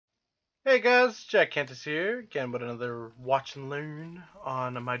Hey guys, Jack Kantus here, again with another Watch and Learn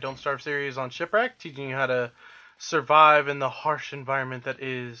on my Don't Starve series on Shipwrecked, teaching you how to survive in the harsh environment that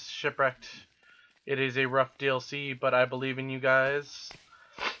is Shipwrecked. It is a rough DLC, but I believe in you guys,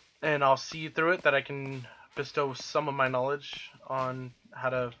 and I'll see through it that I can bestow some of my knowledge on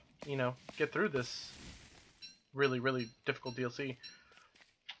how to, get through this really difficult DLC,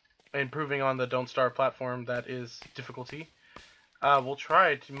 improving on the Don't Starve platform that is difficulty. Will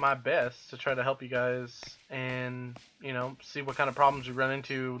try to my best to try to help you guys and, see what kind of problems you run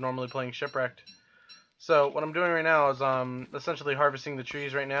into normally playing Shipwrecked. So what I'm doing right now is essentially harvesting the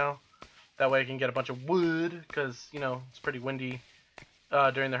trees right now. That way I can get a bunch of wood because, it's pretty windy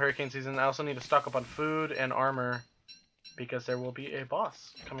during the hurricane season. I also need to stock up on food and armor because there will be a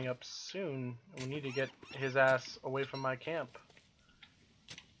boss coming up soon. We need to get his ass away from my camp.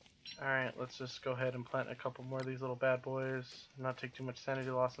 Alright, let's just go ahead and plant a couple more of these little bad boys. Not take too much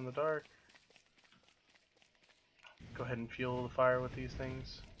sanity loss in the dark. Go ahead and fuel the fire with these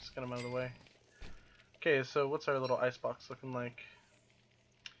things. Just get them out of the way. Okay, so what's our little icebox looking like?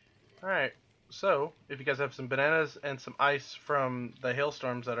 Alright, so if you guys have some bananas and some ice from the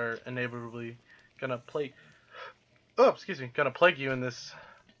hailstorms that are inevitably gonna plague you in this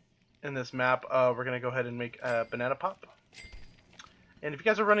map, we're gonna go ahead and make a banana pop. And if you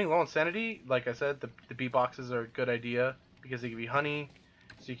guys are running low on sanity, like I said, the bee boxes are a good idea because they give you honey,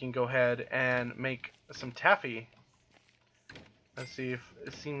 so you can go ahead and make some taffy. Let's see if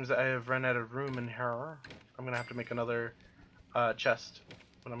it seems I have run out of room in here. I'm gonna have to make another chest,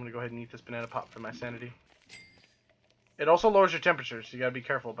 but I'm gonna go ahead and eat this banana pop for my sanity. It also lowers your temperature, so you gotta be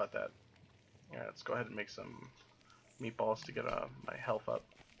careful about that. Alright, let's go ahead and make some meatballs to get my health up.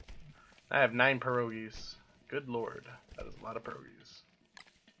 I have 9 pierogies. Good lord, that is a lot of pierogies.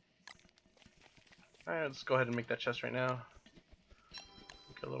 Alright, let's go ahead and make that chest right now.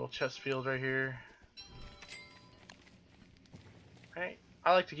 Make a little chest field right here. Alright,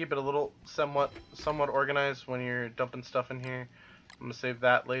 I like to keep it a little somewhat organized when you're dumping stuff in here. I'm gonna save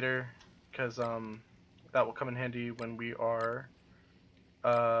that later because that will come in handy when we are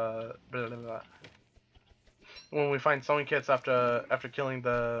when we find sewing kits after killing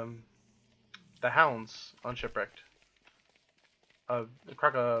the hounds on Shipwrecked.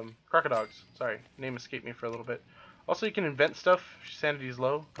 Crocodogs. Sorry, name escaped me for a little bit. Also, you can invent stuff. If sanity is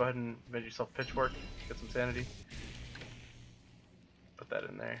low, go ahead and invent yourself a pitchfork. Get some sanity. Put that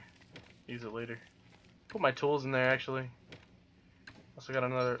in there. Use it later. Put my tools in there, actually. Also got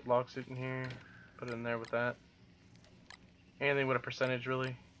another log suit in here. Put it in there with that. Anything with a percentage,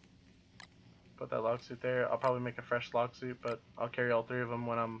 really. Put that log suit there. I'll probably make a fresh log suit, but I'll carry all 3 of them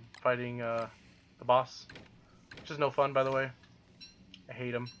when I'm fighting the boss. Which is no fun, by the way. I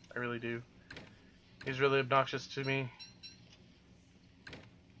hate him. I really do. He's really obnoxious to me.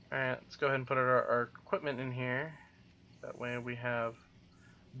 Alright, let's go ahead and put our equipment in here. That way we have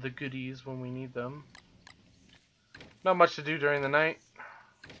the goodies when we need them. Not much to do during the night.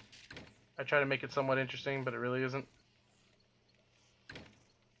 I try to make it somewhat interesting, but it really isn't.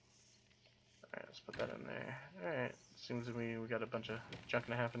 Alright, let's put that in there. Alright, seems that we got a bunch of junk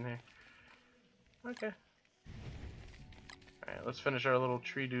and a half in here. Okay. Alright, let's finish our little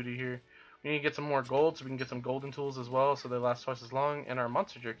tree duty here. We need to get some more gold so we can get some golden tools as well so they last twice as long. And our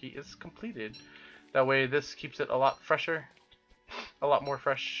monster jerky is completed. That way this keeps it a lot fresher. A lot more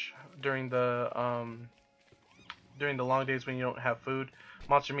fresh during the long days when you don't have food.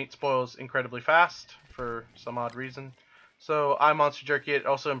 Monster meat spoils incredibly fast for some odd reason. So I monster jerky. It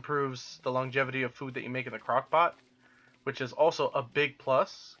also improves the longevity of food that you make in the crock pot, which is also a big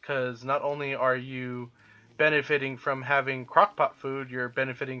plus because not only are you benefiting from having crockpot food, you're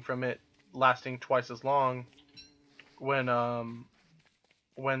benefiting from it lasting twice as long when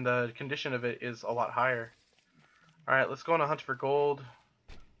the condition of it is a lot higher. Alright, let's go on a hunt for gold.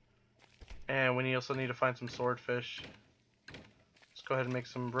 And we also need to find some swordfish. Let's go ahead and make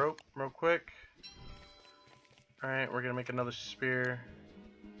some rope real quick. Alright, we're gonna make another spear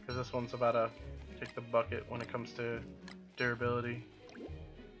because this one's about to kick the bucket when it comes to durability.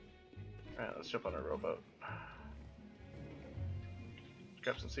 Alright, let's jump on our rowboat.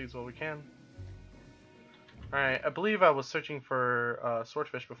 Grab some seeds while we can. Alright, I believe I was searching for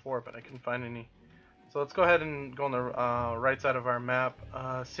swordfish before, but I couldn't find any. So let's go ahead and go on the right side of our map.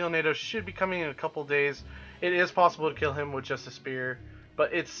 Sealnado should be coming in a couple days. It is possible to kill him with just a spear,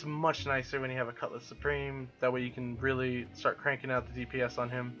 but it's much nicer when you have a Cutlass Supreme. That way you can really start cranking out the DPS on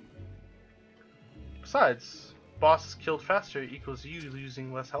him. Besides, boss killed faster equals you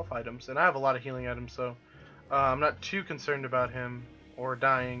using less health items, and I have a lot of healing items, so I'm not too concerned about him or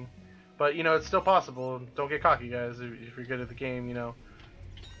dying. But, it's still possible. Don't get cocky, guys. If you're good at the game,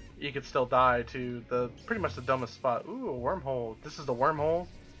 you could still die to the pretty much the dumbest spot. Ooh, a wormhole. This is the wormhole.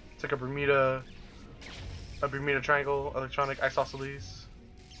 It's like a Bermuda Triangle electronic isosceles.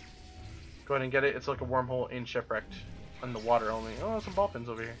 Go ahead and get it. It's like a wormhole in Shipwrecked, in the water only. Oh, some ball pins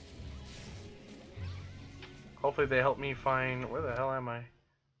over here. Hopefully they help me find, where the hell am I?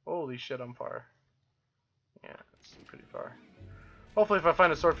 Holy shit, I'm far. Yeah, it's pretty far. Hopefully if I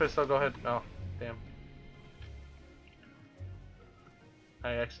find a swordfish, they'll go ahead. Oh, damn.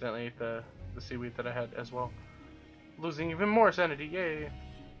 I accidentally ate the seaweed that I had as well. Losing even more sanity, yay!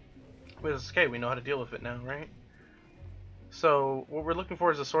 But it's okay, we know how to deal with it now, right? So, what we're looking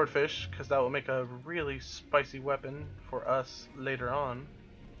for is a swordfish, because that will make a really spicy weapon for us later on.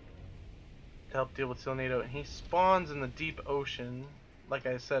 To help deal with Silnado. And he spawns in the deep ocean, like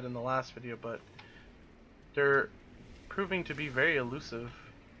I said in the last video, but they're proving to be very elusive.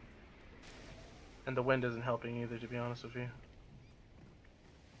 And the wind isn't helping either, to be honest with you.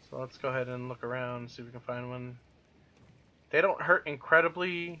 So let's go ahead and look around and see if we can find one. They don't hurt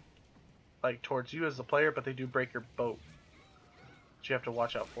incredibly, like, towards you as the player, but they do break your boat, which you have to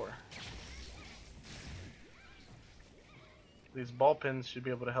watch out for. These ball pins should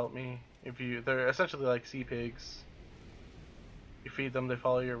be able to help me. They're essentially like sea pigs. You feed them, they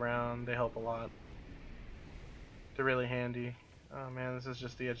follow you around, they help a lot. They're really handy. Oh man, this is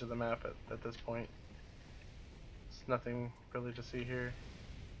just the edge of the map at this point. There's nothing really to see here.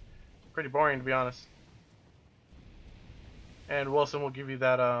 Pretty boring, to be honest. And Wilson will give you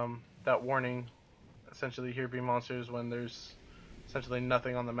that that warning. Essentially, here be monsters when there's essentially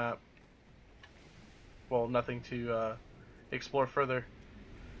nothing on the map. Well, nothing to explore further.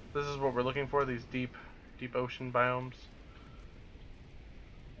 This is what we're looking for, these deep ocean biomes.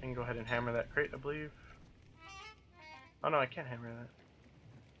 I can go ahead and hammer that crate, I believe. Oh no, I can't hammer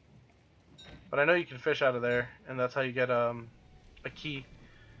that. But I know you can fish out of there, and that's how you get a key.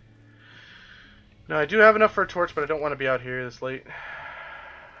 Now I do have enough for a torch, but I don't want to be out here this late.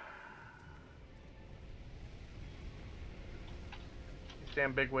 These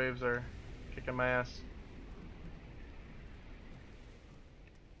damn big waves are kicking my ass.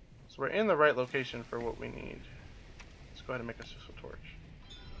 So we're in the right location for what we need. Let's go ahead and make us just a torch.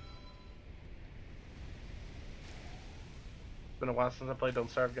 It's been a while since I played Don't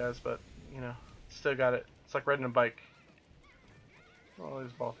Starve, guys, but, you know, still got it. It's like riding a bike. All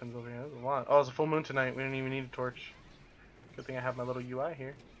these ball pins over here. There's a lot. Oh, it's a full moon tonight. We don't even need a torch. Good thing I have my little UI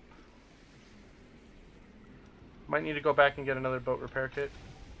here. Might need to go back and get another boat repair kit.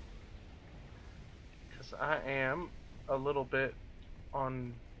 Because I am a little bit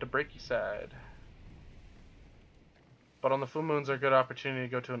on the breaky side. But on the full moons are a good opportunity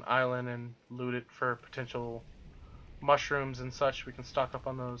to go to an island and loot it for potential mushrooms and such. We can stock up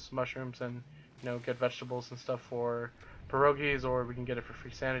on those mushrooms and, you know, get vegetables and stuff for pierogies, or we can get it for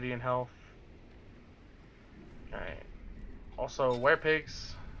free sanity and health. Alright. Also,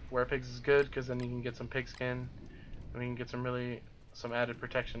 werepigs. Werepigs is good because then you can get some pig skin and we can get some added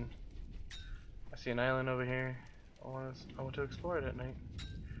protection. I see an island over here. I want to explore it at night.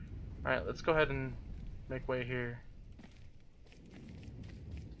 Alright, let's go ahead and make way here.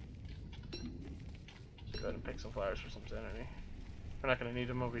 Go ahead and pick some flowers for some sanity. We're not going to need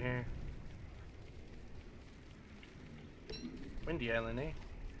them over here. Windy Island, eh?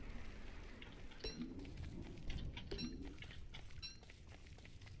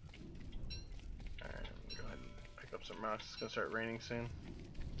 Alright, go ahead and pick up some rocks. It's going to start raining soon.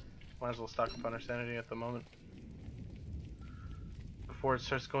 Might as well stock up on our sanity at the moment, before it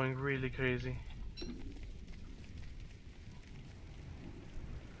starts going really crazy.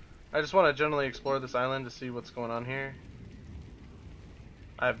 I just want to generally explore this island to see what's going on here.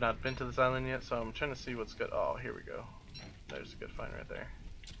 I have not been to this island yet, so I'm trying to see what's good. Oh, here we go. There's a good find right there.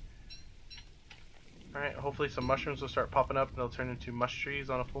 Alright, hopefully some mushrooms will start popping up and they'll turn into mush trees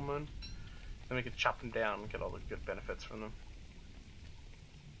on a full moon. Then we can chop them down and get all the good benefits from them.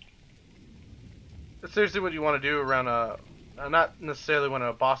 That's seriously what you want to do around not necessarily when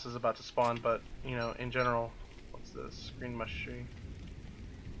a boss is about to spawn, but, you know, in general. What's this? Green mush tree.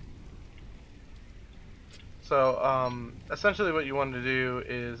 So, essentially what you want to do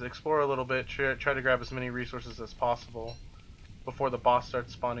is explore a little bit, try to grab as many resources as possible before the boss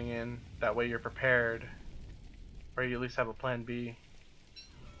starts spawning in. That way you're prepared, or you at least have a plan B.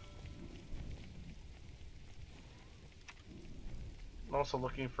 I'm also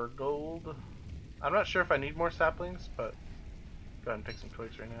looking for gold. I'm not sure if I need more saplings, but go ahead and pick some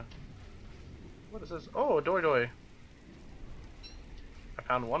twigs right now. What is this? Oh, a Doydoy. I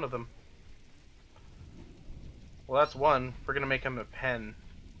found one of them. Well, that's one. We're going to make him a pen.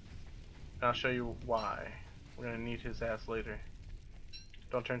 And I'll show you why. We're going to need his ass later.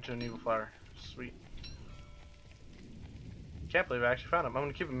 Don't turn into an evil flower. Sweet. Can't believe I actually found him. I'm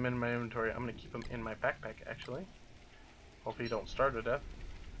gonna keep him in my inventory. I'm gonna keep him in my backpack, actually. Hopefully you don't starve to death.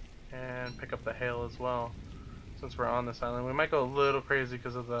 And pick up the hail as well. Since we're on this island. We might go a little crazy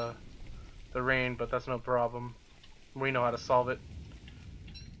because of the rain, but that's no problem. We know how to solve it.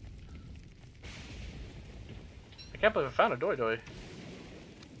 I can't believe I found a Doydoy.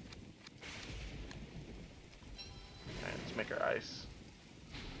 Alright, let's make our ice.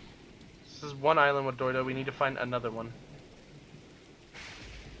 This is one island with Doydoy. We need to find another one.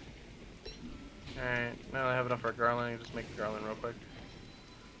 Alright, now I have enough for a garland. Just make a garland real quick.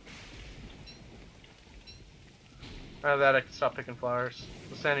 Out of that, I can stop picking flowers.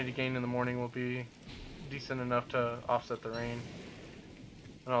 The sanity gain in the morning will be decent enough to offset the rain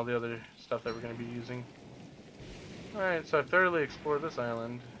and all the other stuff that we're going to be using. Alright, so I've thoroughly explored this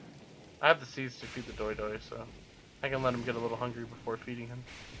island. I have the seeds to feed the Doydoy, so I can let him get a little hungry before feeding him.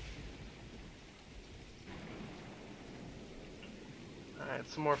 Alright,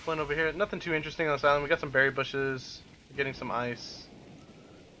 some more flint over here. Nothing too interesting on this island. We got some berry bushes. We're getting some ice.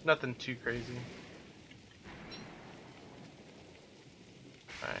 Nothing too crazy.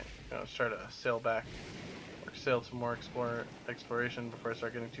 Alright, let's try to sail back. Or sail some more exploration before I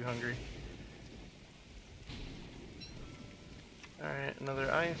start getting too hungry. Alright,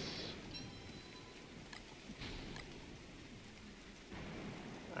 another ice.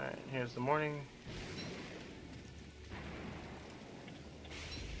 Alright, here's the morning.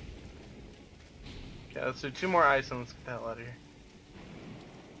 Okay, let's do 2 more ice and let's get the hell out of here.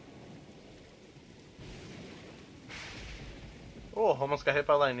 Oh, almost got hit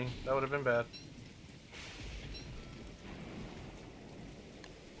by lightning. That would have been bad.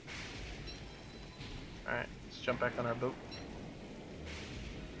 Alright, let's jump back on our boat.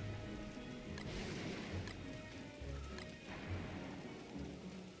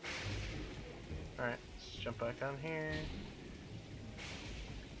 Alright, let's jump back on here.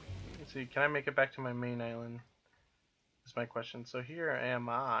 Let's see, can I make it back to my main island? That's my question. So here am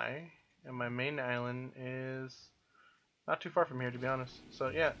I, and my main island is not too far from here, to be honest. So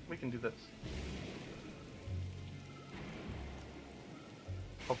yeah, we can do this.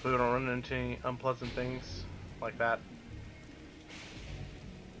 Hopefully we don't run into any unpleasant things like that.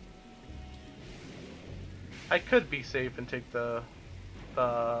 I could be safe and take the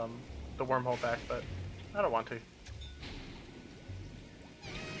wormhole back, but I don't want to.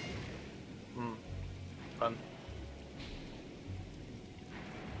 Fun.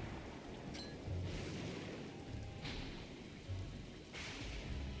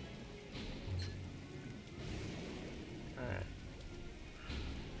 Alright.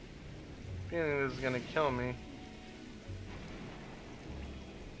 Feeling this is gonna kill me.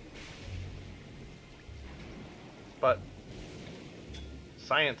 But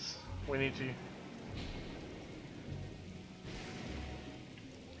science, we need to.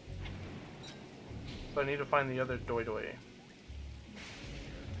 So I need to find the other Doydoy.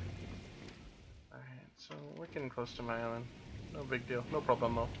 Alright, so we're getting close to my island. No big deal, no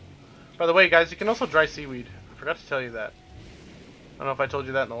problemo. By the way, guys, you can also dry seaweed. I forgot to tell you that. I don't know if I told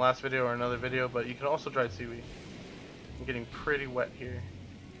you that in the last video or another video, but you can also dry seaweed. I'm getting pretty wet here.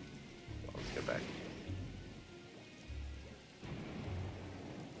 So let's get back.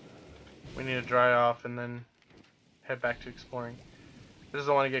 We need to dry off and then head back to exploring. I just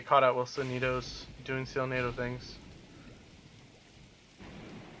don't want to get caught out while Sonido's doing Silnado things.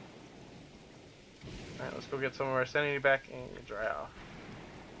 Alright, let's go get some of our sanity back and dry off.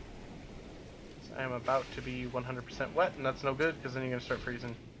 So I am about to be 100% wet, and that's no good because then you're going to start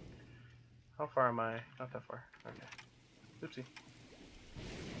freezing. How far am I? Not that far. Okay. Oopsie.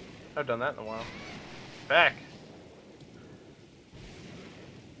 I've done that in a while. Back!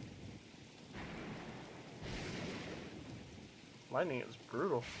 Lightning is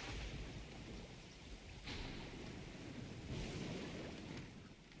brutal.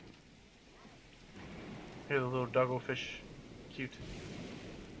 Here's the little doggo fish. Cute.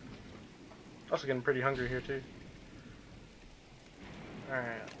 Also getting pretty hungry here too.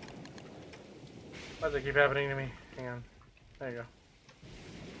 Alright. Why does it keep happening to me? Hang on. There you go.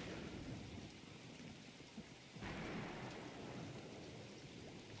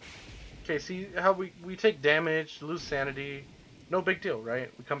 Okay, see how we take damage, lose sanity. No big deal,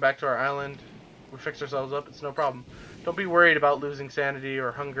 right? We come back to our island, we fix ourselves up, it's no problem. Don't be worried about losing sanity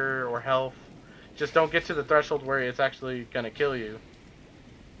or hunger or health. Just don't get to the threshold where it's actually gonna kill you.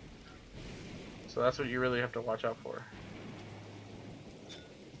 So that's what you really have to watch out for.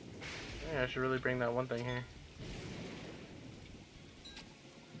 Yeah, I should really bring that one thing here.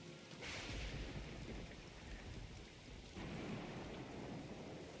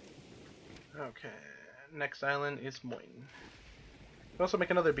 Okay, next island is Moin. We can also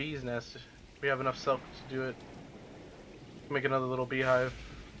make another bee's nest. We have enough silk to do it. Make another little beehive.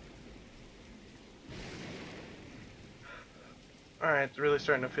 Alright, really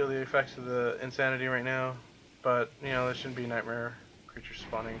starting to feel the effects of the insanity right now. But, you know, there shouldn't be nightmare creatures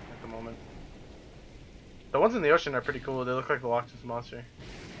spawning at the moment. The ones in the ocean are pretty cool. They look like the Loch Ness Monster.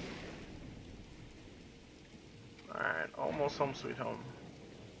 Alright, almost home sweet home.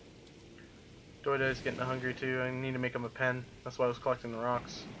 Doydoy's getting hungry too. I need to make him a pen. That's why I was collecting the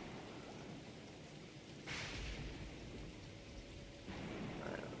rocks.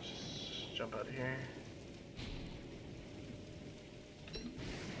 Alright, let's just jump out of here.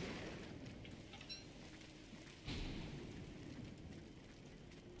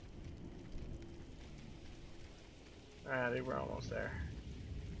 Alrighty, we're almost there.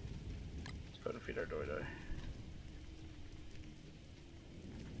 Let's go and feed our Doydoy.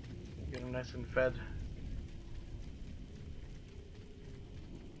 Get him nice and fed.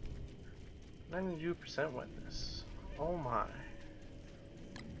 92% wetness. Oh my.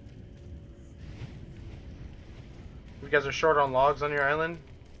 If you guys are short on logs on your island,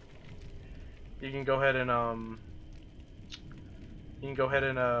 you can go ahead and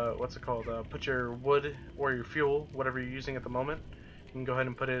what's it called? Put your wood or your fuel, whatever you're using at the moment. You can go ahead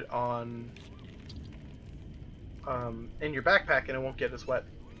and put it on in your backpack, and it won't get as wet.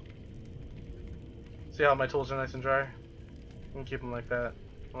 See how my tools are nice and dry? I'm gonna keep them like that.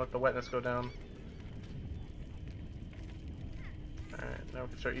 I'll let the wetness go down. Alright, now we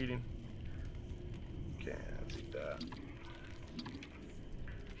can start eating. Okay, let's eat that.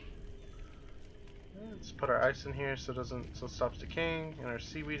 Let's put our ice in here so it stops decaying, and our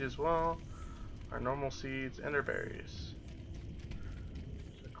seaweed as well, our normal seeds, and our berries.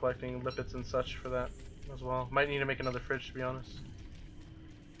 So collecting lipids and such for that as well. Might need to make another fridge, to be honest.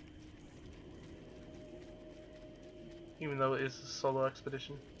 Even though it is a solo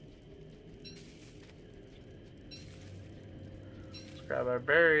expedition. Let's grab our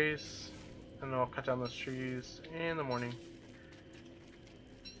berries, and then I'll cut down those trees in the morning.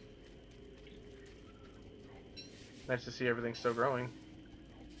 Nice to see everything still growing.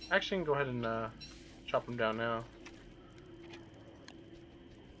 Actually, I can go ahead and chop them down now.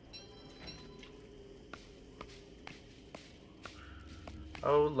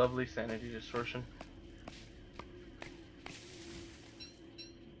 Oh, lovely sanity distortion.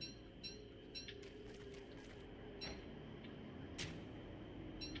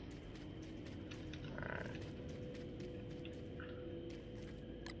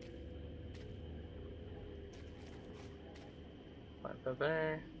 Plant that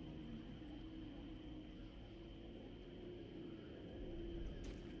there.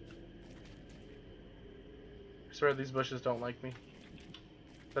 I swear these bushes don't like me.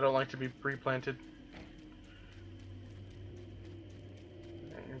 They don't like to be replanted.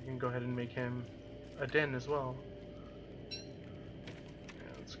 And you can go ahead and make him a den as well.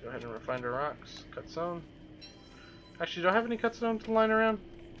 And let's go ahead and refine our rocks. Cut stone. Actually, do I have any cut stone to line around?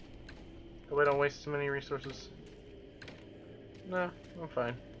 That way I don't waste too many resources. No, I'm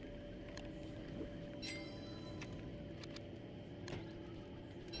fine.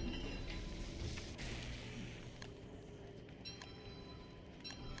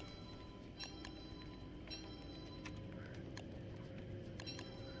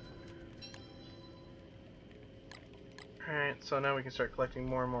 Alright, so now we can start collecting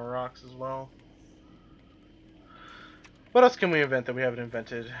more and more rocks as well. What else can we invent that we haven't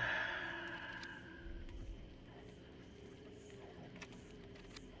invented?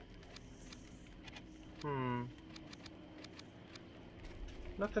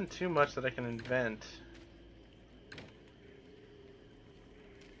 Nothing too much that I can invent.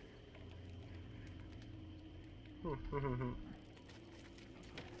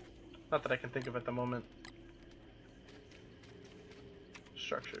 Not that I can think of at the moment.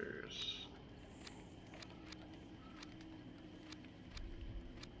 Structures.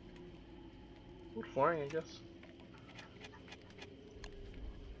 Wood flooring, I guess.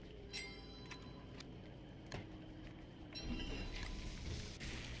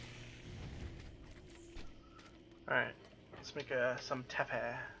 Alright, let's make some tepe.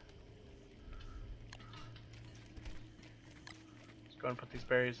 Let's go and put these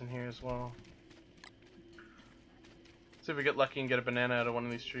berries in here as well. See if we get lucky and get a banana out of one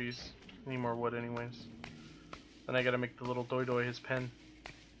of these trees. Need more wood anyways. Then I gotta make the little Doydoy his pen.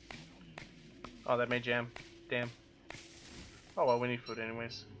 Oh, that may jam. Damn. Oh well, we need food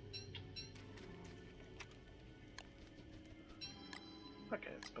anyways.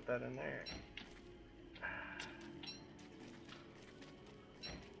 Okay, let's put that in there.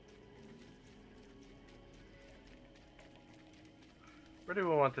 Where do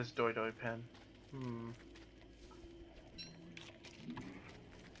we want this Doydoy pen?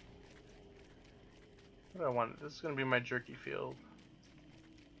 What do I want? This is going to be my jerky field.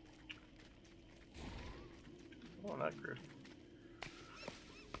 Oh, that grew.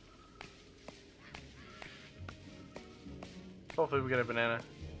 Hopefully we get a banana.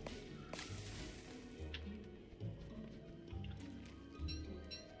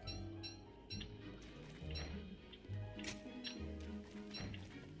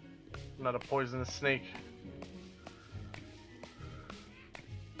 Not a poisonous snake.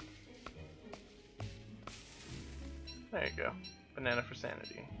 There you go. Banana for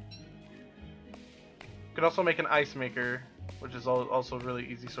sanity. You could also make an ice maker, which is also a really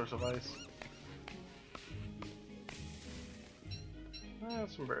easy source of ice.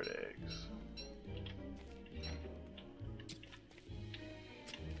 Some bird eggs.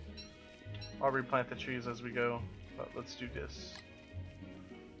 I'll replant the trees as we go, but let's do this.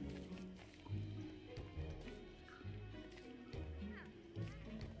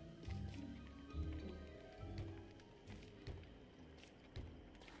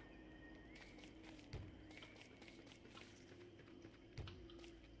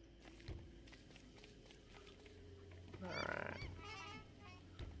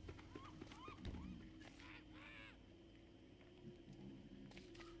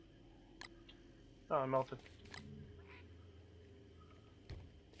 Oh, it melted.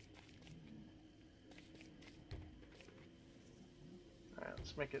 Alright,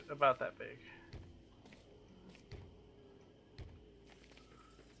 let's make it about that big.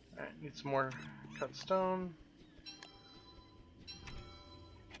 Alright, need some more cut stone.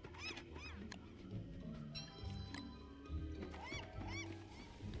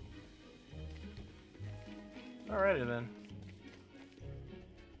 Alrighty then.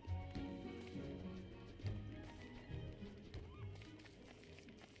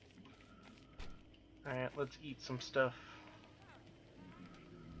 Alright, let's eat some stuff.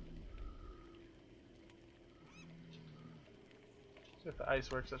 See if the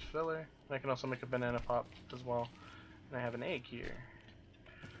ice works as filler. And I can also make a banana pop as well. And I have an egg here.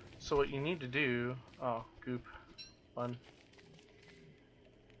 So what you need to do... Oh, goop. Fun.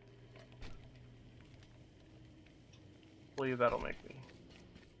 I believe that'll make me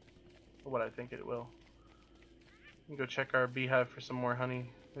what I think it will. We can go check our beehive for some more honey.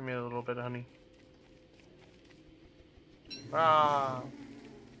 We made a little bit of honey. Ah!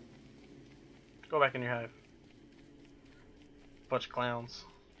 Go back in your hive. Bunch of clowns.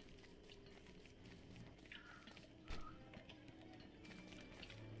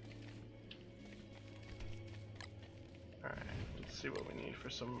 Alright, let's see what we need for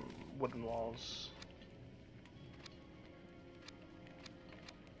some wooden walls.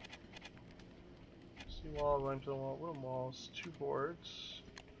 Seawall, limestone wall, wooden walls, 2 boards,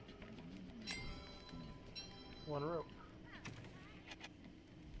 1 rope.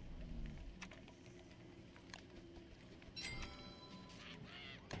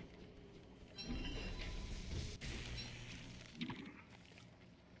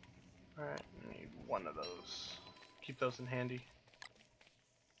 Alright, I need 1 of those. Keep those in handy.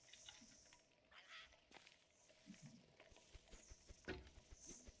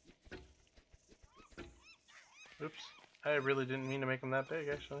 Oops. I really didn't mean to make them that big,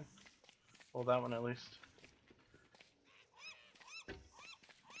 actually. Well, that one at least.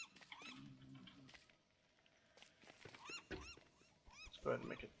 Let's go ahead and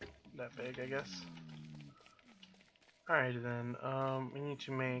make it that big, I guess. Alrighty then.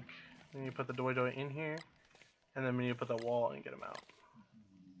 We need to put the Doydoy in here, and then we need to put the wall and get them out.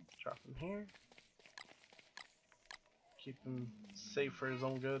 Drop them here. Keep him safe for his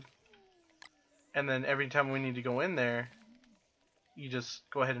own good. And then every time we need to go in there, you just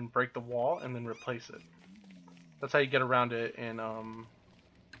go ahead and break the wall and then replace it. That's how you get around it in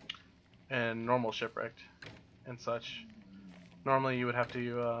normal shipwrecked and such. Normally you would have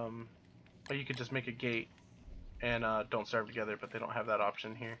to, or you could just make a gate and don't starve together, but they don't have that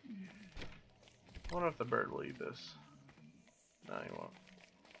option here. I wonder if the bird will eat this. No, he won't.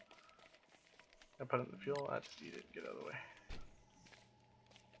 I put it in the fuel. I just eat it. Get out of the way.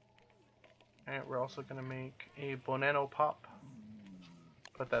 Alright, we're also going to make a banana pop.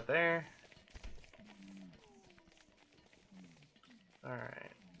 Put that there.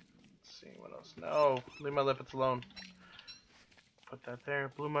 Alright. Let's see what else. No! Leave my lippets alone. Put that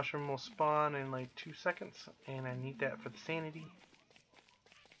there. Blue mushroom will spawn in like 2 seconds. And I need that for the sanity.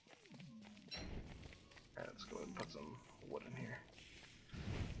 Alright, let's go ahead and put some wood in here.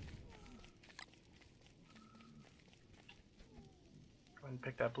 Go ahead and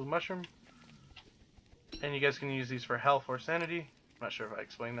pick that blue mushroom. And you guys can use these for health or sanity. I'm not sure if I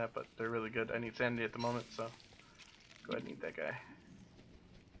explained that, but they're really good. I need sanity at the moment, so go ahead and eat that guy.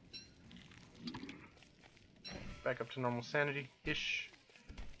 Back up to normal sanity-ish.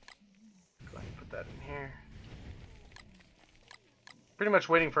 Go ahead and put that in here. Pretty much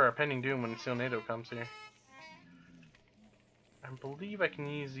waiting for our pending doom when Seal NATO comes here. I believe I can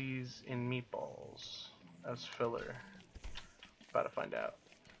use these in meatballs as filler. About to find out.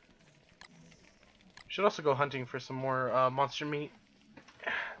 Should also go hunting for some more monster meat.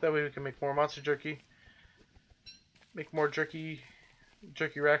 That way we can make more monster jerky. Make more jerky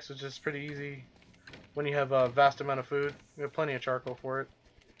racks, which is pretty easy when you have a vast amount of food. We have plenty of charcoal for it.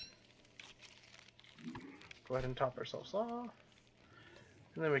 Go ahead and top ourselves off.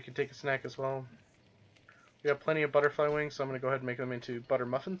 And then we can take a snack as well. We have plenty of butterfly wings, so I'm going to go ahead and make them into butter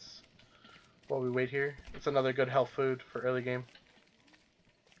muffins while we wait here. It's another good health food for early game.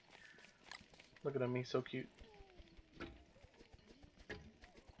 Look at him, he's so cute.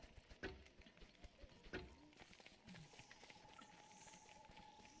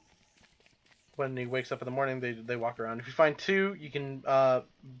 When he wakes up in the morning, they walk around. If you find two, you can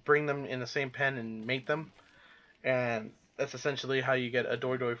bring them in the same pen and mate them. And that's essentially how you get a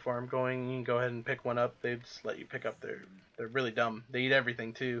Doydoy farm going. You can go ahead and pick one up. They just let you pick up they're really dumb. They eat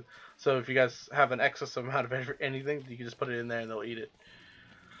everything too. So if you guys have an excess amount of anything, you can just put it in there and they'll eat it.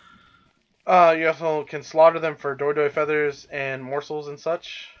 You also can slaughter them for Doydoy feathers and morsels and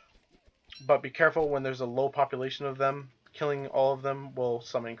such. But be careful when there's a low population of them. Killing all of them will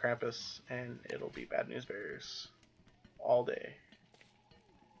summon Krampus, and it'll be bad news bears all day.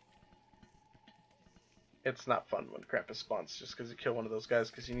 It's not fun when Krampus spawns just because you kill one of those guys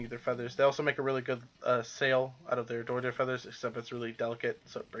because you need their feathers. They also make a really good sail out of their Doydoy feathers, except it's really delicate,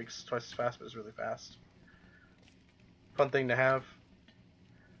 so it breaks twice as fast, but it's really fast. Fun thing to have.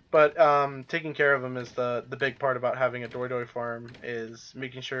 But taking care of them is the big part about having a Doydoy farm, is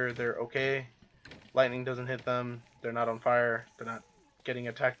making sure they're okay. Lightning doesn't hit them, they're not on fire, they're not getting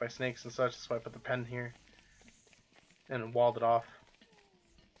attacked by snakes and such. That's why I put the pen here and walled it off.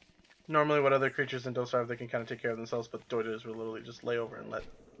 Normally what other creatures in Don't Starve, they can kind of take care of themselves, but Doydoys will literally just lay over and let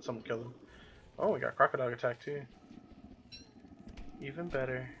someone kill them. Oh, we got crocodile attack too. Even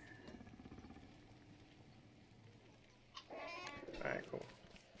better. Alright, cool.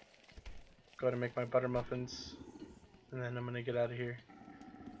 Go ahead and make my butter muffins, and then I'm gonna get out of here.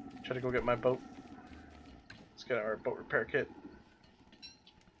 Try to go get my boat. Let's get our boat repair kit.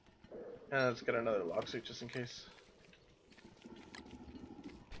 And let's get another log suit just in case.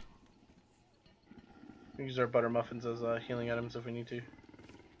 We use our butter muffins as healing items if we need to.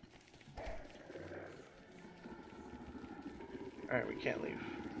 Alright, we can't leave.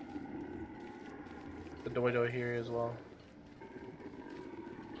 The Doydoy here as well.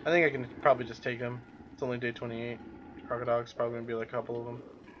 I think I can probably just take them. It's only day 28. Crocodile's probably going to be like a couple of them.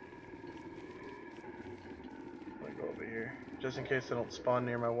 Let me go over here. Just in case they don't spawn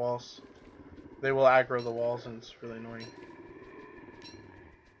near my walls. They will aggro the walls and it's really annoying.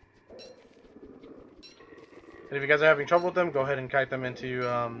 And if you guys are having trouble with them, go ahead and kite them into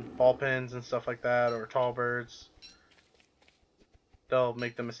ball pins and stuff like that, or tall birds. They'll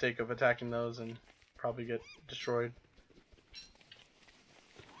make the mistake of attacking those and probably get destroyed.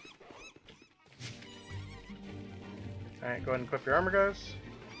 Alright, go ahead and equip your armor, guys.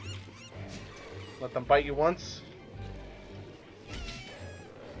 Let them bite you once.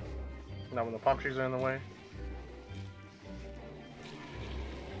 Not when the palm trees are in the way.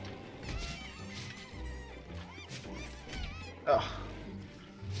 Ugh.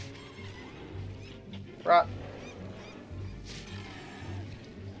 Rot.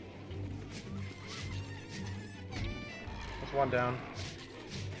 That's one down.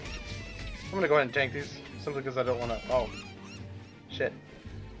 I'm gonna go ahead and tank these, simply because I don't want to. Oh, shit.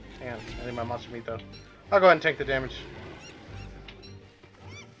 Hang on, I need my monster meat though. I'll go ahead and tank the damage.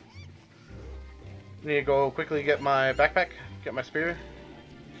 Need to go quickly get my backpack, get my spear.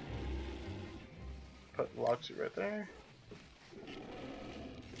 Put the log suit right there.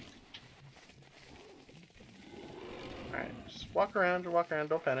 Alright, just walk around,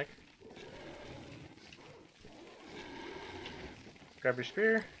 don't panic. Grab your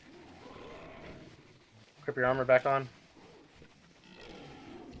spear. Equip your armor back on.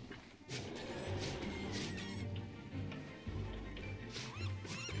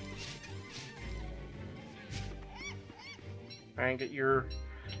 Alright, get your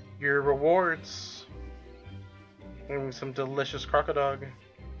rewards. And some delicious crocodile.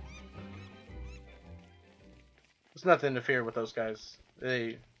 There's nothing to fear with those guys.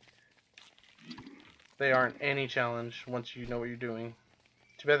 They aren't any challenge once you know what you're doing.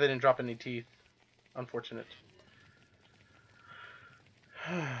 Too bad they didn't drop any teeth. Unfortunate.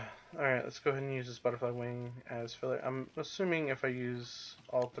 Alright, let's go ahead and use this butterfly wing as filler. I'm assuming if I use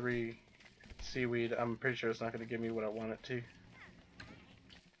all 3 seaweed, I'm pretty sure it's not going to give me what I want it to.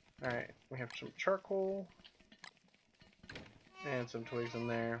 Alright, we have some charcoal and some twigs in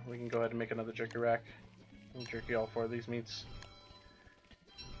there. We can go ahead and make another jerky rack and jerky all 4 of these meats.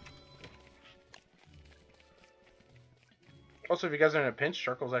 Also, if you guys are in a pinch,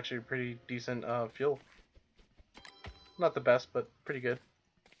 charcoal is actually a pretty decent fuel. Not the best, but pretty good.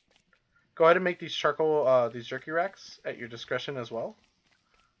 Go ahead and make these charcoal, these jerky racks at your discretion as well.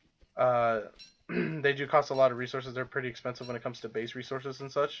 They do cost a lot of resources. They're pretty expensive when it comes to base resources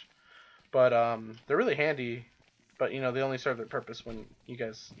and such. But they're really handy. But, you know, they only serve their purpose when you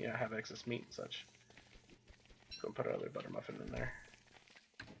guys, you know, have excess meat and such. Go and put another butter muffin in there.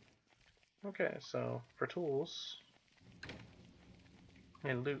 Okay, so for tools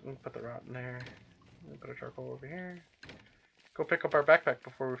and loot, we can put the rod in there. And put a charcoal over here. Go pick up our backpack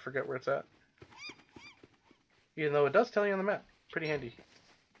before we forget where it's at. Even though it does tell you on the map. Pretty handy.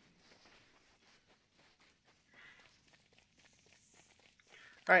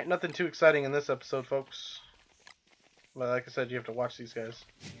 Alright, nothing too exciting in this episode, folks. But like I said, you have to watch these guys.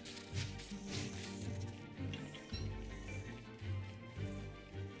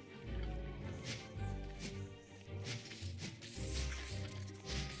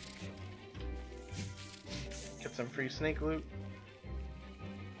 Get some free snake loot.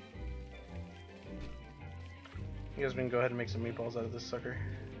 You guys can go ahead and make some meatballs out of this sucker.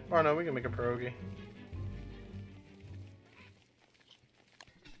 Or no, we can make a pierogi.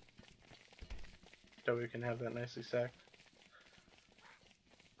 So we can have that nicely stacked.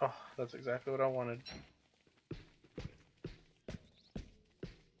 Oh, that's exactly what I wanted.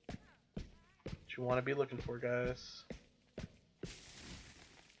 What you want to be looking for, guys.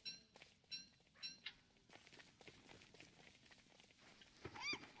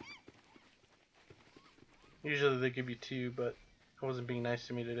 Usually they give you 2, but it wasn't being nice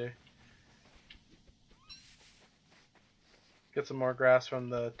to me today. Get some more grass from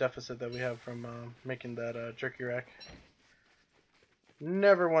the deficit that we have from making that jerky rack.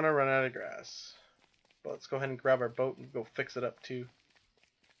 Never want to run out of grass. But let's go ahead and grab our boat and go fix it up too.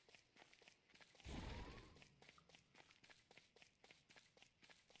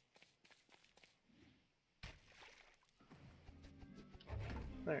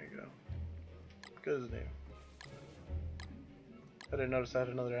 There you go. Good as new. I didn't notice I had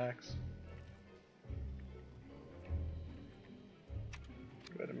another axe.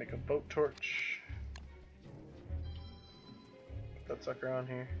 Go ahead and make a boat torch. Put that sucker on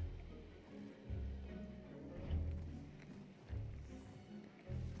here.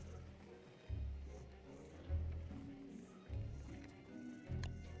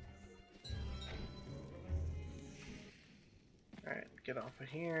 Alright, get off of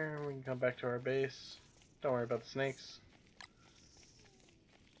here. We can come back to our base. Don't worry about the snakes.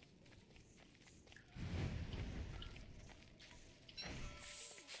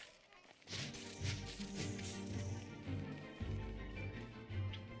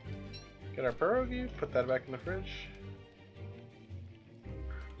 Get our pierogi, put that back in the fridge.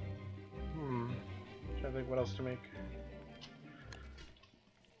 Trying to think what else to make.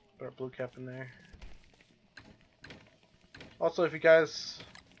 Put our blue cap in there. Also, if you guys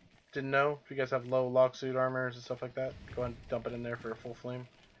didn't know, if you guys have low log suit armors and stuff like that, go ahead and dump it in there for a full flame.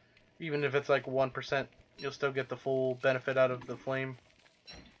 Even if it's like 1%, you'll still get the full benefit out of the flame.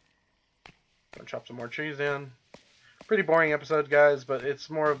 Gonna chop some more trees in. Pretty boring episode, guys, but it's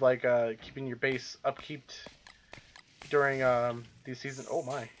more of like keeping your base upkeeped during these seasons. Oh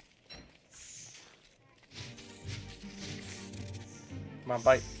my. Come on,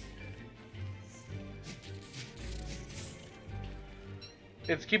 bite.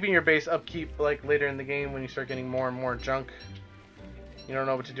 It's keeping your base upkeep like later in the game when you start getting more and more junk. You don't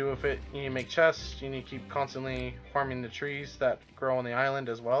know what to do with it. You need to make chests. You need to keep constantly farming the trees that grow on the island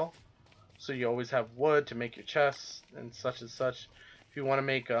as well. So you always have wood to make your chests and such. If you want to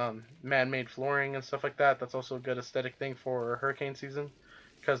make man-made flooring and stuff like that, that's also a good aesthetic thing for hurricane season,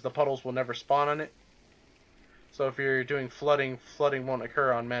 because the puddles will never spawn on it. So if you're doing flooding won't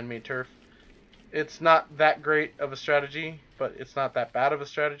occur on man-made turf. It's not that great of a strategy, but it's not that bad of a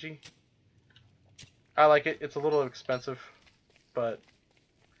strategy. I like it. It's a little expensive, but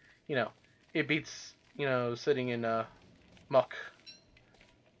you know, it beats, you know, sitting in muck.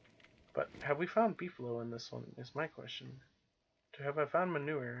 But have we found beefalo in this one is my question. Have I found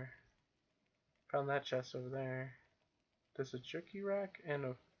manure? Found that chest over there. There's a jerky rack and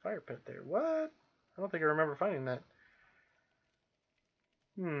a fire pit there. What? I don't think I remember finding that.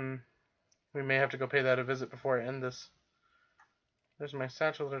 We may have to go pay that a visit before I end this. There's my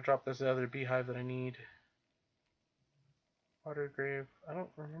satchel that I dropped. There's the other beehive that I need. Water grave. I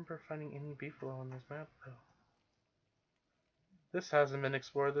don't remember finding any beefalo on this map though. This hasn't been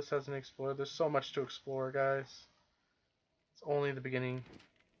explored. This hasn't explored. There's so much to explore, guys. It's only the beginning.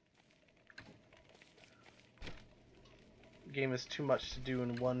 The game is too much to do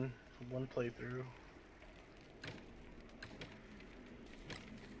in one playthrough.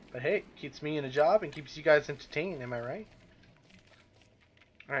 But hey, it keeps me in a job and keeps you guys entertained, am I right?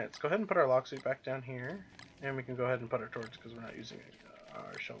 Alright, let's go ahead and put our lock suit back down here. And we can go ahead and put our torch because we're not using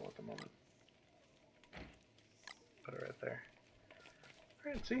our shovel at the moment. Put it right there.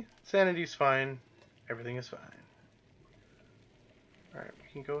 Alright, see? Sanity's fine. Everything is fine. Alright,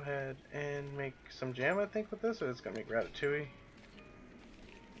 we can go ahead and make some jam, I think, with this. Or it's going to make ratatouille.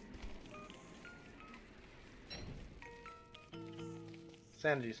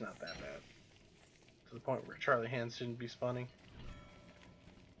 Sanity's not that bad. To the point where Charlie Hands shouldn't be spawning.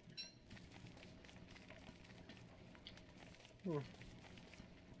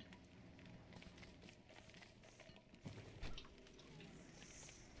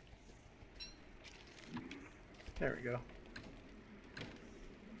 There we go.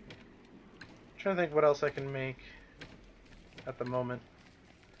 Trying to think what else I can make at the moment.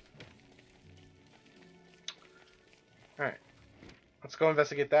 Alright. Let's go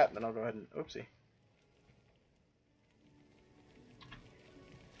investigate that, and then I'll go ahead and... Oopsie.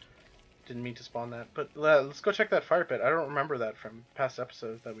 Didn't mean to spawn that. But let's go check that fire pit. I don't remember that from past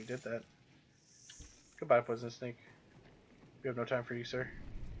episodes that we did that. Goodbye, poisonous snake. We have no time for you, sir.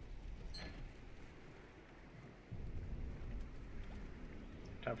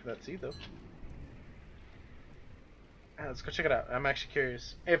 Time for that seed, though. Let's go check it out. I'm actually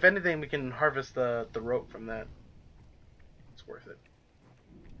curious. If anything, we can harvest the rope from that. It's worth it.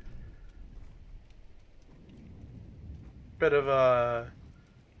 Bit of a,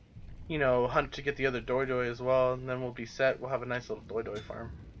 you know, hunt to get the other Doydoy as well, and then we'll be set. We'll have a nice little Doydoy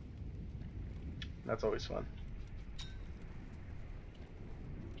farm. That's always fun.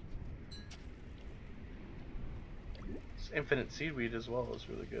 This infinite seaweed as well is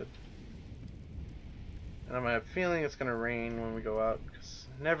really good. And I have a feeling it's gonna rain when we go out, because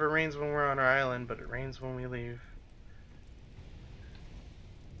it never rains when we're on our island, but it rains when we leave.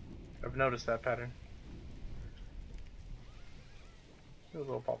 I've noticed that pattern. Those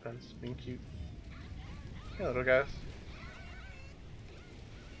little paw pins, being cute. Hey, little guys.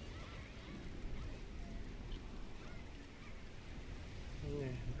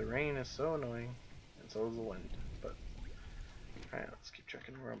 The rain is so annoying, and so is the wind. But alright, let's keep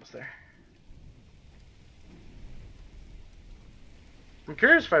checking. We're almost there. I'm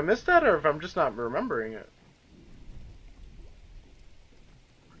curious if I missed that or if I'm just not remembering it.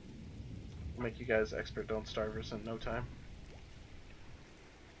 I'll make you guys expert don't starvers in no time.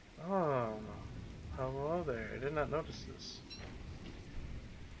 Oh, hello there. I did not notice this.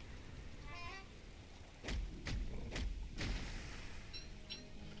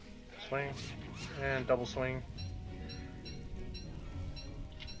 Swing and double swing.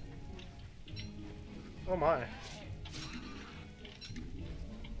 Oh my.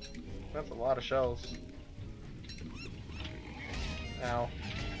 That's a lot of shells. Ow.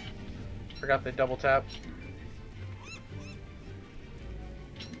 Forgot they double tap.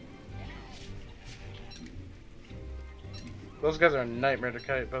 Those guys are a nightmare to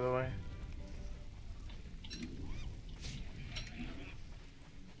kite, by the way.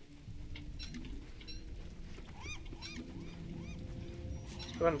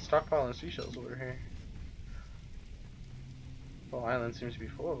 Let's go ahead and stockpile the seashells over here. The whole island seems to be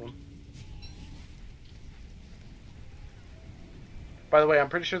full of them. By the way, I'm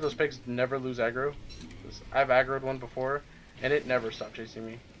pretty sure those pigs never lose aggro. I've aggroed one before, and it never stopped chasing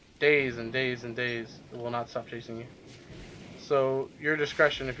me. Days and days and days, it will not stop chasing you. So, your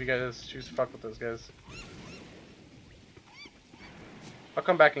discretion if you guys choose to fuck with those guys. I'll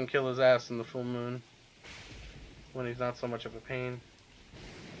come back and kill his ass in the full moon, when he's not so much of a pain.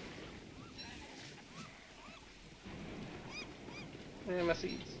 And my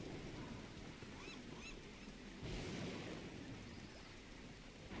seeds.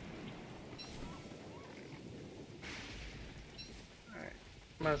 Alright.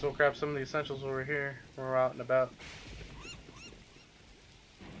 Might as well grab some of the essentials over here when we're out and about.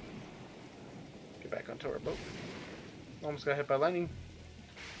 Get back onto our boat. Almost got hit by lightning.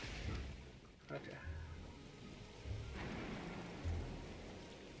 Okay.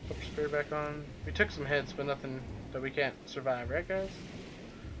 Put the spear back on. We took some hits, but nothing that we can't survive, right guys?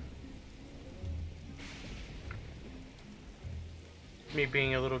 Me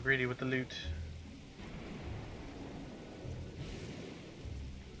being a little greedy with the loot.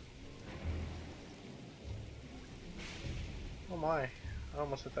 my. I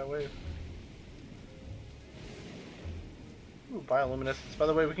almost hit that wave. Ooh, bioluminescence. By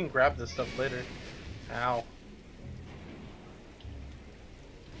the way, we can grab this stuff later. Ow.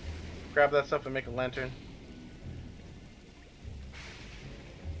 Grab that stuff and make a lantern.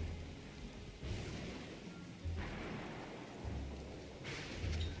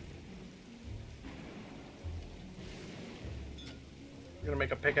 We're gonna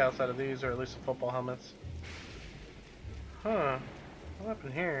make a pickaxe out of these, or at least some football helmets. Huh. What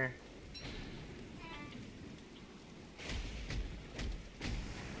happened here?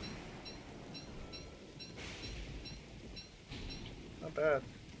 Not bad.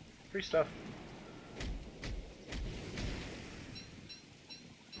 Free stuff.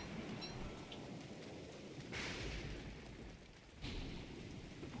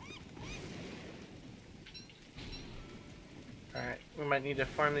 Alright, we might need to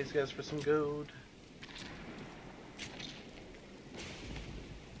farm these guys for some gold.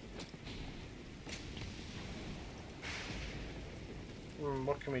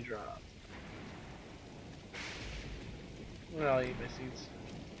 What can we drop? I'll eat my seeds.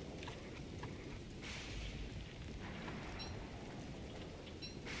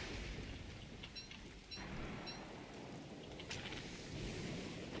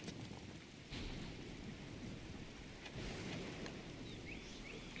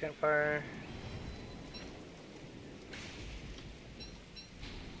 Campfire.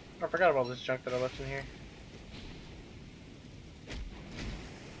 I forgot about this junk that I left in here.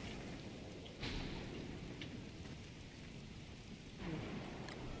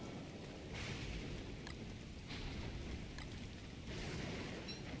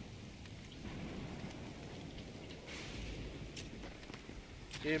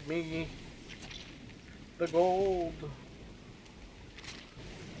 Give me the gold.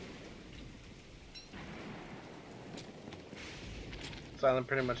 This island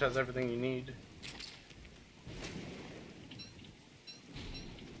pretty much has everything you need.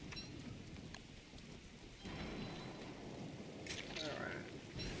 Alright.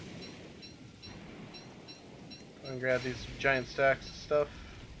 Go and grab these giant stacks of stuff.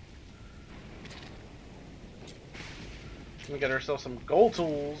 We get ourselves some gold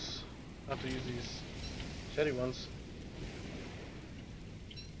tools. I'll have to use these shitty ones.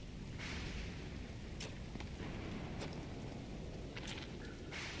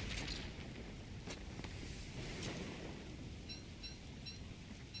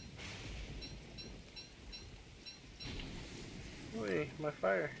 Wait, my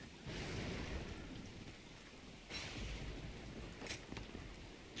fire.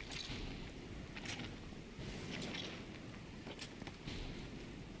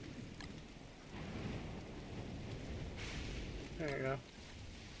 There you go.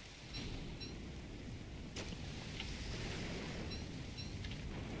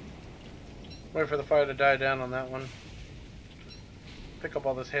 Wait for the fire to die down on that one. Pick up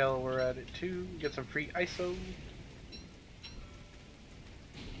all this hail while we're at it too. Get some free ISO.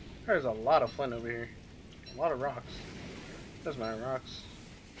 There's a lot of flint over here. A lot of rocks. There's my rocks.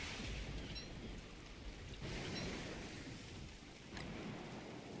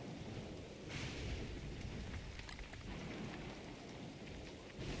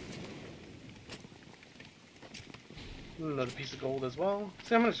 Another piece of gold as well.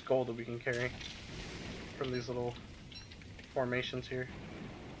 See how much gold that we can carry from these little formations here.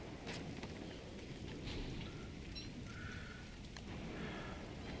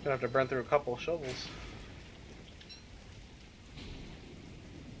 Gonna have to burn through a couple of shovels.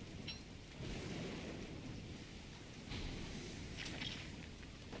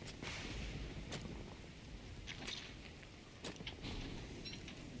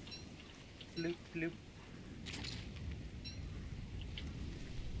 Bloop, bloop.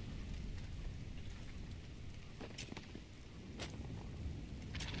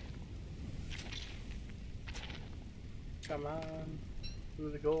 Come on,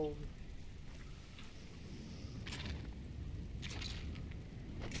 through the gold.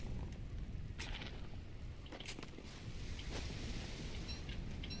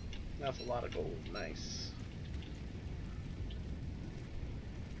 That's a lot of gold, nice.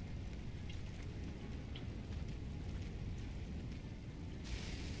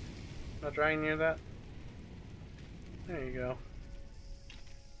 Not drying near that? There you go.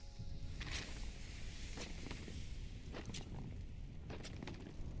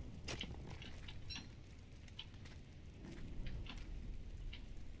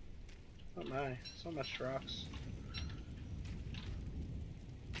 Oh my, so much rocks.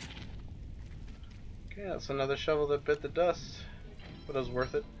 Okay, that's another shovel that bit the dust, but it was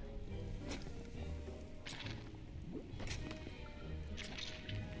worth it.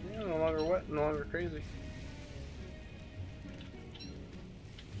 No longer wet, no longer crazy.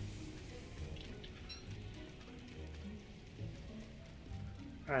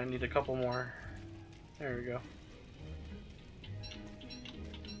 I need a couple more. There we go.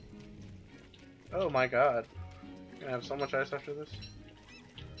 Oh my god. I'm gonna have so much ice after this.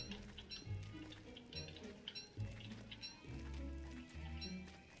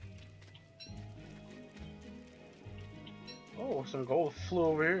 Oh, some gold flew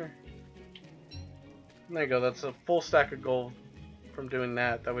over here. There you go, that's a full stack of gold from doing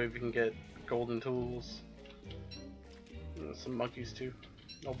that. That way we can get golden tools. And some monkeys too.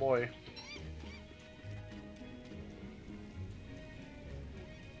 Oh boy.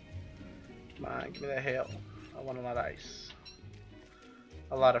 Come on, give me that hail. I want a lot of ice.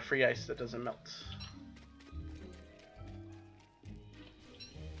 A lot of free ice that doesn't melt.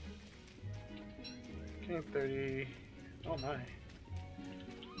 Okay, 30. Oh my.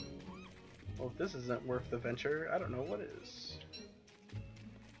 Well, if this isn't worth the venture, I don't know what is.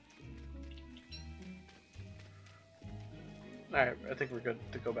 Alright, I think we're good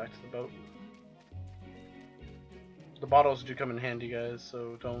to go back to the boat. The bottles do come in handy, guys,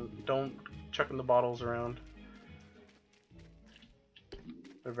 so don't chucking the bottles around.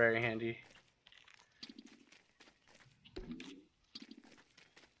 They're very handy.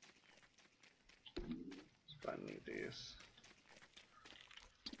 Let's go ahead and need these.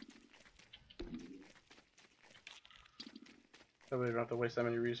 That way we don't have to waste that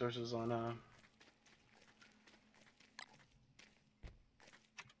many resources on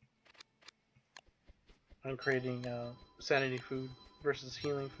creating sanity food versus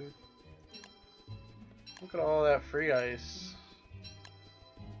healing food. Look at all that free ice.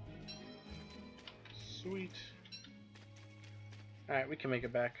 Sweet. Alright, we can make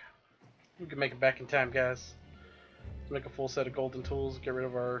it back. We can make it back in time, guys. Make a full set of golden tools, get rid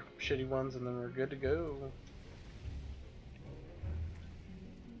of our shitty ones, and then we're good to go.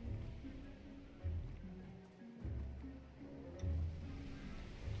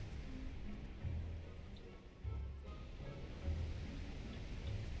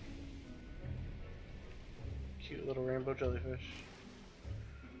 Cute little rainbow jellyfish.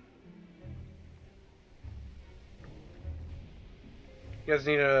 You guys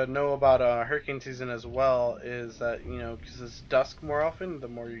need to know about hurricane season as well, is that, you know, because it's dusk more often, the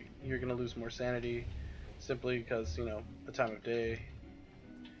more you're going to lose more sanity, simply because, you know, the time of day.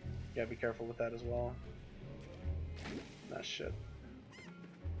 You gotta be careful with that as well. Nah, shit.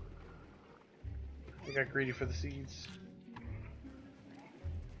 I got greedy for the seeds.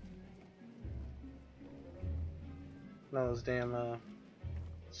 None of those damn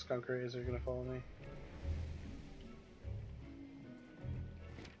skunk rays are gonna follow me.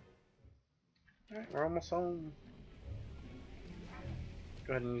 Alright, we're almost home.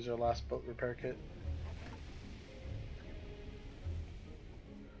 Go ahead and use our last boat repair kit.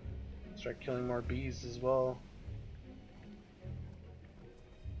 Start killing more bees as well.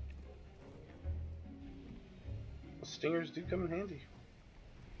 The stingers do come in handy.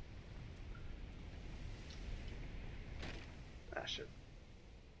 Ah, shit.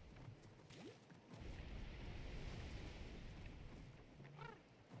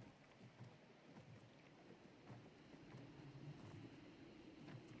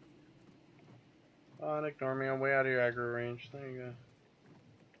 Oh, and ignore me. I'm way out of your aggro range. There you go.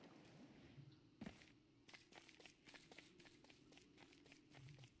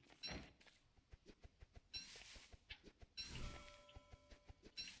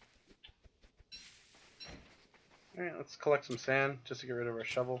 Alright, let's collect some sand just to get rid of our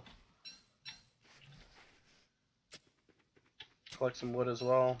shovel. Collect some wood as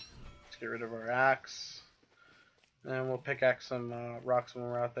well to get rid of our axe. And we'll pickaxe some rocks when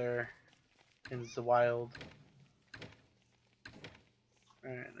we're out there in the wild.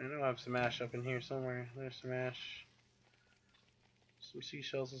 Alright, I know I have some ash up in here somewhere. There's some ash. Some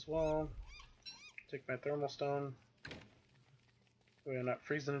seashells as well. Take my thermal stone. So we're not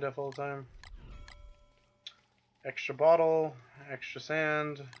freezing to death all the time. Extra bottle, extra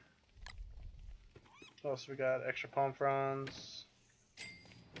sand. What else we got? Extra palm fronds.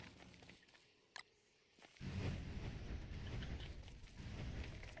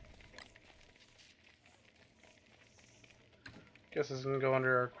 Guess this is gonna go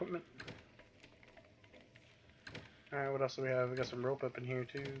under our equipment. Alright, what else do we have? We got some rope up in here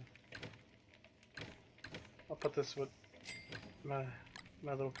too. I'll put this with my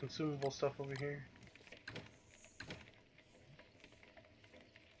little consumable stuff over here.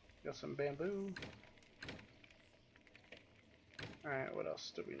 Got some bamboo. Alright, what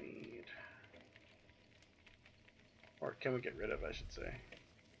else do we need? Or can we get rid of, I should say.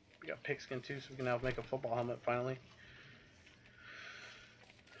 We got pigskin too, so we can now make a football helmet finally.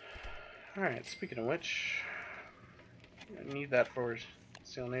 Alright, speaking of which, I need that for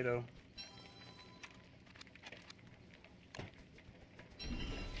Steel NATO.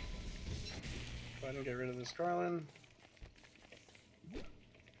 Go ahead and get rid of this garland.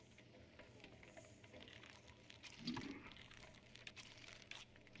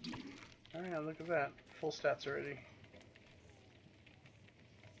 Alright, look at that. Full stats already.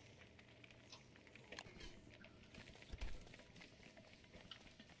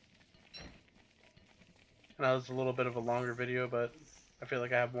 Now this is a little bit of a longer video, but I feel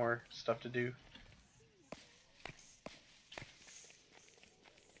like I have more stuff to do.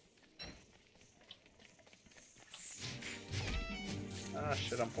 Ah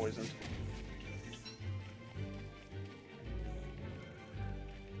shit, I'm poisoned.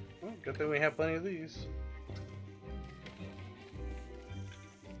 Well, good thing we have plenty of these.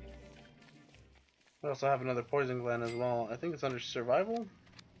 We also have another poison gland as well. I think it's under survival.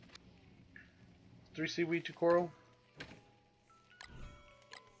 3 seaweed, 2 coral.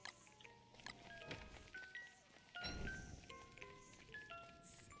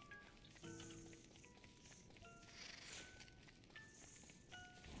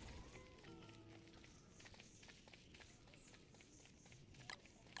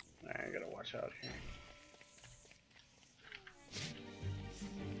 Alright, I gotta watch out here.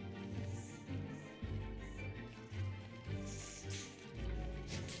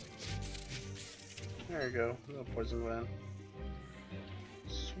 There we go, no poison gland.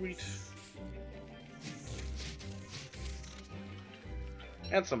 Sweet.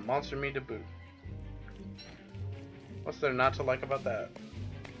 And some monster meat to boot. What's there not to like about that?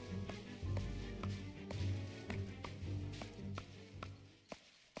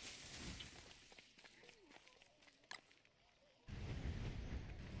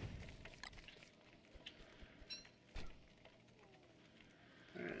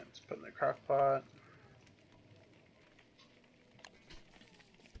 Alright, let's put in the crock pot.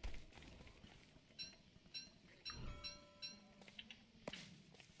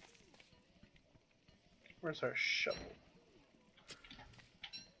 Where's our shovel?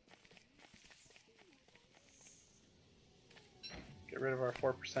 Get rid of our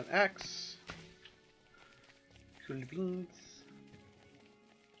 4% axe. Cool beans.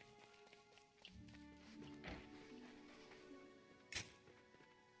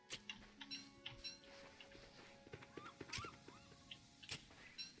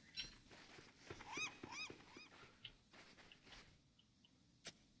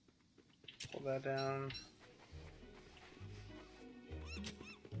 Pull that down.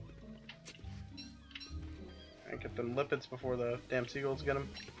 And get them lipids before the damn seagulls get them.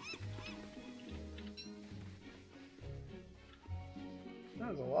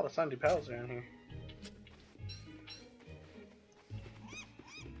 There's a lot of sandy pals around here.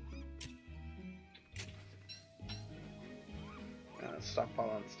 Stockpile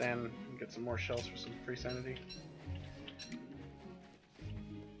on stand and get some more shells for some free sanity.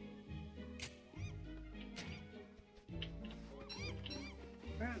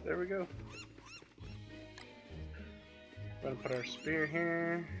 Alright, there we go. We're gonna put our spear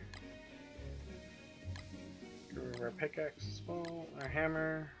here. Get rid of our pickaxe as well, our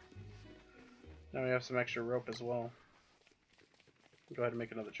hammer. Now we have some extra rope as well. Go ahead and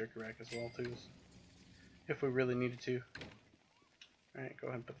make another jerky rack as well too, if we really needed to. Alright, go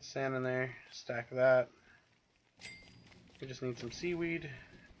ahead and put the sand in there, stack that. We just need some seaweed,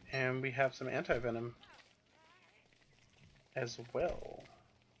 and we have some anti-venom as well.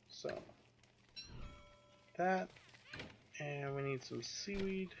 So, that, and we need some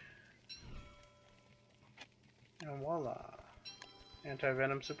seaweed, and voila,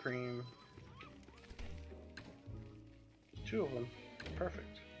 anti-venom supreme. 2 of them,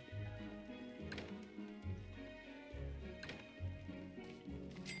 perfect.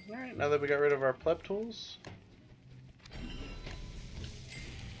 Alright, now that we got rid of our pleb tools,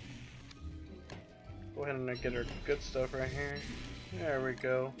 go ahead and get our good stuff right here. There we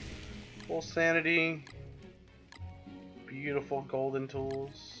go. Full sanity. Beautiful golden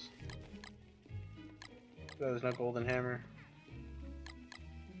tools. Oh, there's no golden hammer.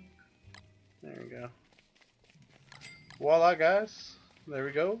 There we go. Voila, guys. There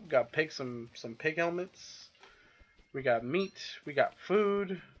we go. Got some pig helmets. We got meat. We got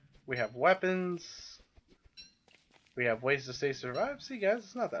food. We have weapons. We have ways to stay survive. See, guys,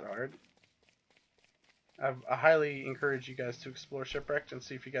 it's not that hard. I highly encourage you guys to explore Shipwrecked and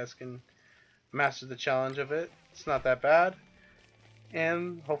see if you guys can master the challenge of it. It's not that bad.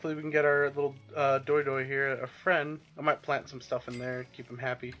 And hopefully we can get our little Doydoy here a friend. I might plant some stuff in there, keep him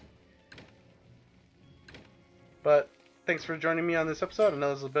happy. But thanks for joining me on this episode. I know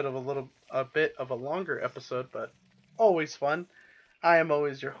this is a bit of a longer episode, but always fun. I am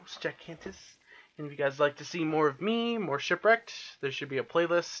always your host, Jack Kantus. And if you guys like to see more of me, more Shipwrecked, there should be a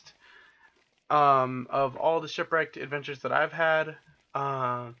playlist of all the Shipwrecked adventures that I've had.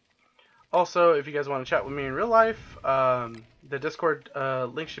 Also, if you guys want to chat with me in real life, the Discord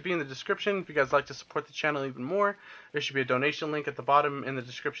link should be in the description. If you guys like to support the channel even more, there should be a donation link at the bottom in the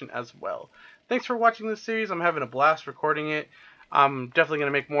description as well. Thanks for watching this series. I'm having a blast recording it. I'm definitely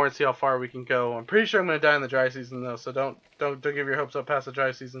gonna make more and see how far we can go. I'm pretty sure I'm gonna die in the dry season though, so don't give your hopes up past the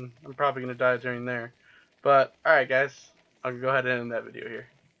dry season. I'm probably gonna die during there. But alright guys, I'll go ahead and end that video here.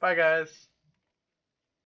 Bye guys.